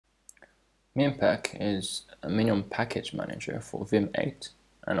Minpac is a minimum package manager for Vim 8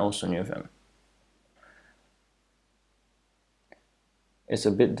 and also Neovim. It's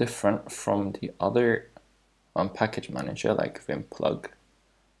a bit different from the other package manager like Vim Plug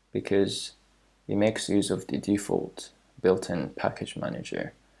because it makes use of the default built-in package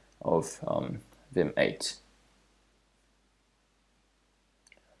manager of Vim 8.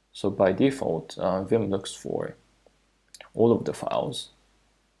 So by default, Vim looks for all of the files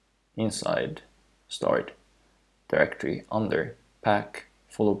inside start directory under pack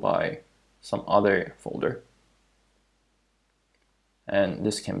followed by some other folder, and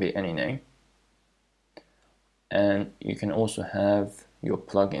this can be any name. And you can also have your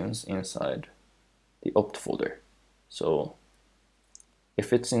plugins inside the opt folder. So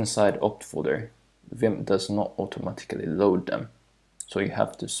if it's inside opt folder, Vim does not automatically load them. So you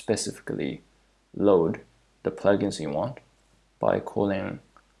have to specifically load the plugins you want by calling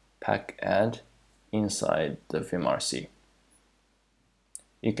pack add inside the vimrc.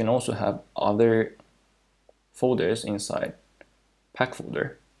 You can also have other folders inside pack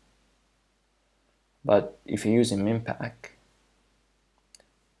folder, but if you're using Minpac,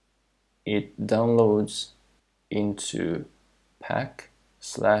 it downloads into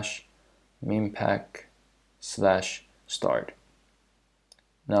pack/minpac/start.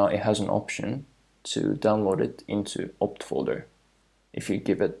 Now it has an option to download it into opt folder if you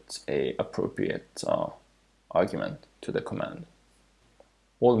give it a appropriate argument to the command.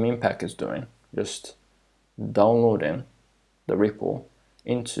 All Minpac is doing, just downloading the repo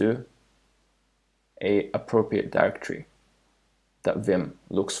into a appropriate directory that Vim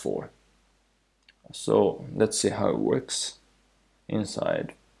looks for. So let's see how it works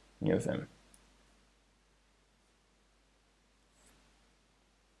inside Neovim.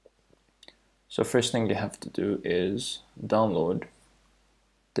 So first thing you have to do is download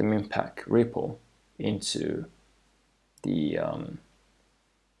the Minpac repo into the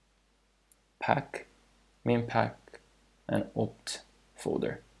pack, Minpac, and opt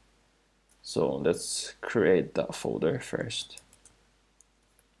folder. So let's create that folder first.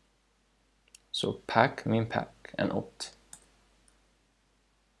 So pack, Minpac, and opt.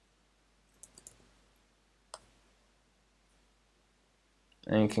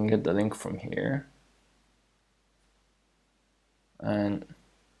 And you can get the link from here. And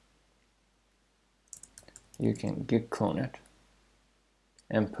you can git clone it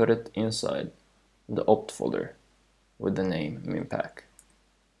and put it inside the opt folder with the name Minpac.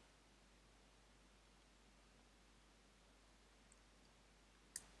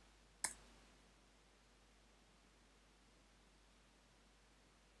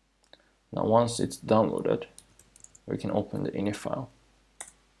 Now once it's downloaded, we can open the ini file.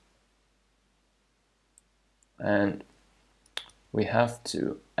 And we have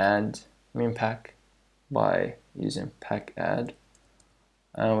to add Minpac by using pack add,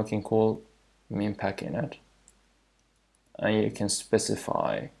 and we can call Minpac init, and you can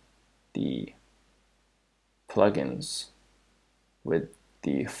specify the plugins with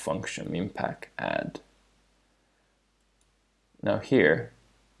the function Minpac add. Now here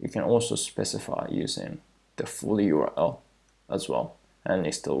you can also specify using the full URL as well, and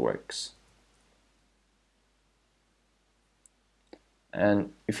it still works.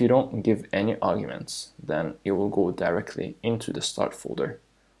 And if you don't give any arguments, then it will go directly into the start folder.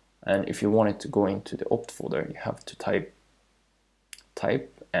 And if you want it to go into the opt folder, you have to type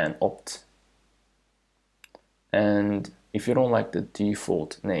and opt. And if you don't like the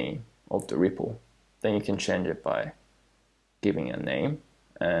default name of the repo, then you can change it by giving a name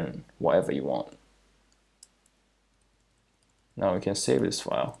and whatever you want. Now we can save this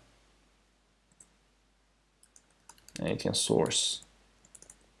file, and you can source,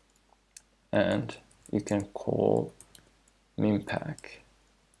 and you can call Minpac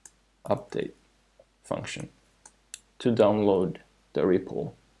update function to download the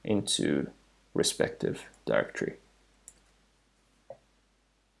repo into respective directory.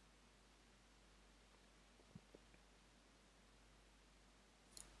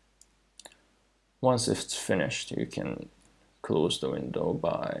 Once it's finished, you can close the window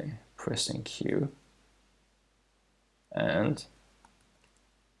by pressing Q, and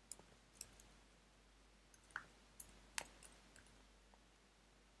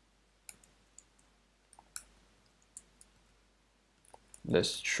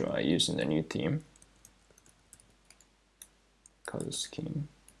let's try using the new theme, color scheme,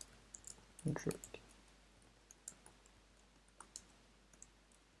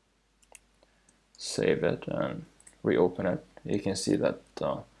 save it and reopen it. You can see that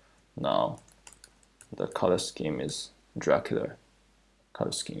now the color scheme is Dracula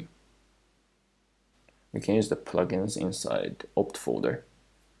color scheme. we can use the plugins inside opt folder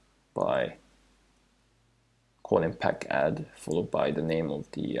by calling pack add followed by the name of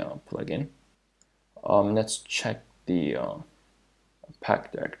the plugin. Let's check the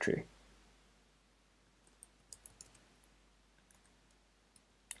pack directory.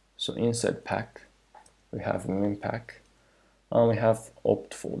 So inside pack we have Minpac, we have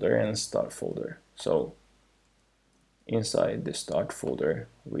opt folder and start folder. So inside the start folder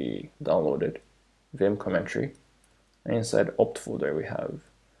we downloaded Vim commentary, and inside opt folder we have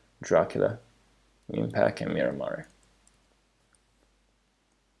Dracula, Minpac and Miramare.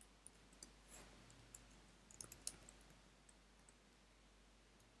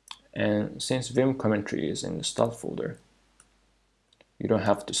 And since Vim commentary is in the start folder, you don't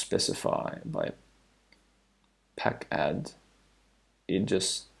have to specify by pack add. It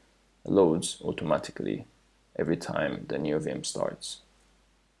just loads automatically every time the new Vim starts.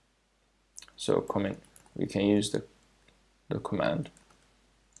 So we can use the command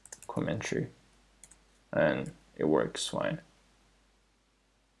commentary and it works fine.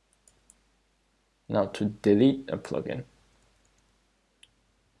 Now to delete a plugin,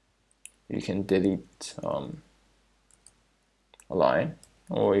 you can delete a line,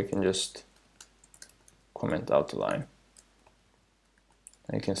 or you can just comment out a line.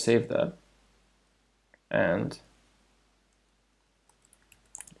 And you can save that, and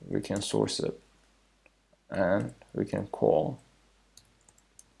we can source it, and we can call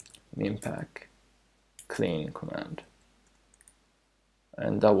Minpac clean command,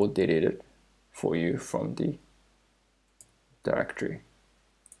 and that will delete it for you from the directory.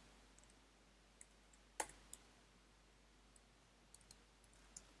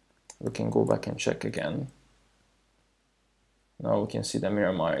 We can go back and check again. Now we can see that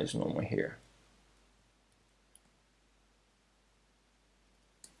Miramare is no more here.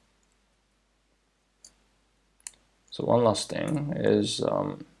 So one last thing is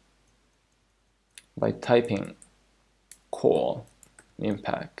by typing call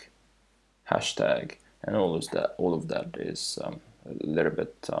Minpac hashtag, and all of that is a little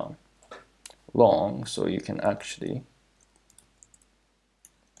bit long, so you can actually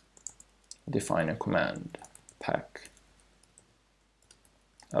define a command pack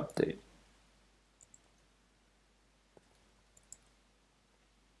update.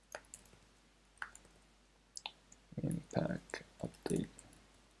 Minpac update.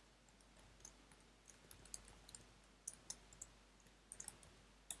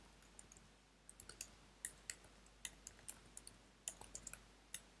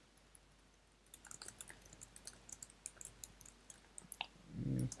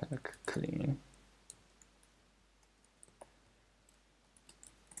 Minpac clean.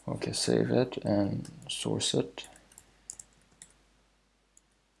 Okay, save it and source it.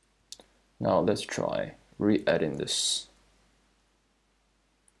 Now let's try re-adding this.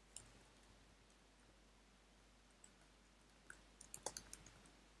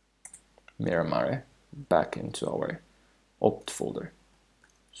 Miramare back into our opt folder.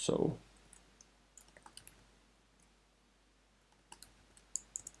 So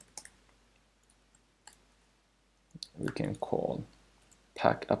we can call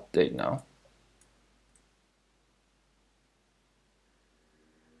pack update now.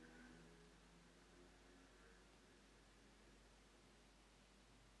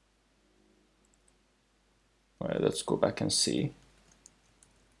 All right, let's go back and see.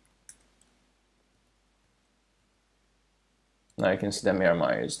 Now you can see that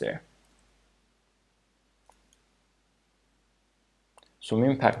Miramare is there. So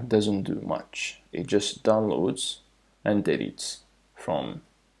Minpac doesn't do much. It just downloads and deletes from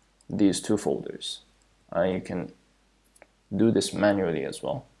these two folders. And you can do this manually as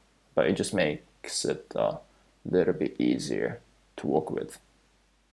well, but it just makes it a little bit easier to work with.